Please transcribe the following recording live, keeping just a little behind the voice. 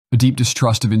A deep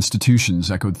distrust of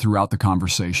institutions echoed throughout the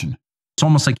conversation. It's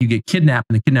almost like you get kidnapped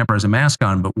and the kidnapper has a mask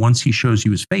on, but once he shows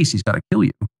you his face, he's got to kill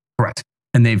you. Correct.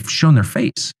 And they've shown their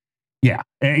face. Yeah.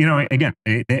 Again,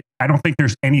 I don't think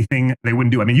there's anything they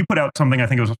wouldn't do. I mean, you put out something, I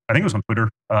think it was on Twitter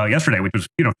yesterday, which was,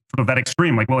 sort of that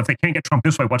extreme. Like, well, if they can't get Trump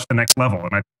this way, what's the next level?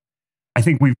 And I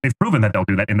think they've proven that they'll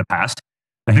do that in the past.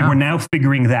 I think we're now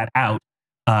figuring that out.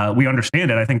 We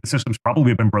understand it. I think the system's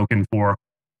probably been broken for,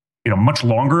 much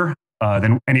longer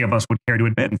than any of us would care to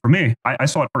admit. And for me, I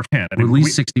saw it firsthand. At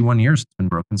least 61 years it's been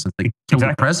broken since they killed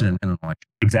the president in an election.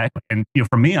 Exactly. And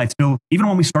for me, even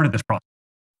when we started this process,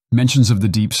 mentions of the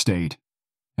deep state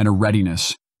and a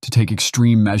readiness to take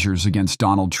extreme measures against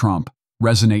Donald Trump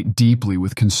resonate deeply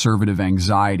with conservative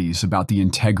anxieties about the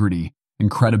integrity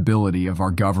and credibility of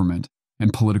our government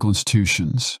and political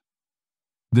institutions.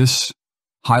 This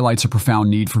highlights a profound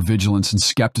need for vigilance and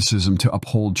skepticism to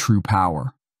uphold true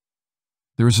power.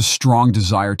 There is a strong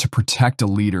desire to protect a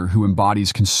leader who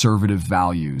embodies conservative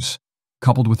values,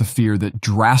 coupled with a fear that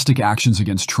drastic actions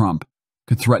against Trump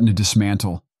could threaten to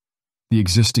dismantle the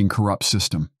existing corrupt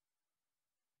system.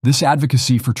 This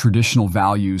advocacy for traditional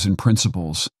values and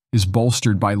principles is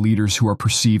bolstered by leaders who are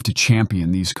perceived to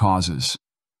champion these causes.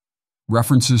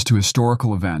 References to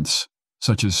historical events,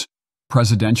 such as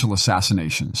presidential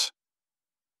assassinations,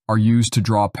 are used to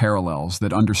draw parallels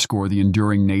that underscore the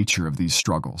enduring nature of these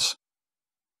struggles.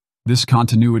 This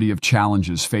continuity of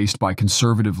challenges faced by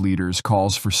conservative leaders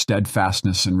calls for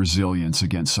steadfastness and resilience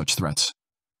against such threats,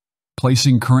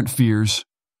 placing current fears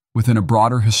within a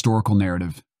broader historical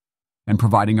narrative and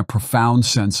providing a profound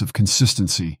sense of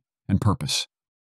consistency and purpose.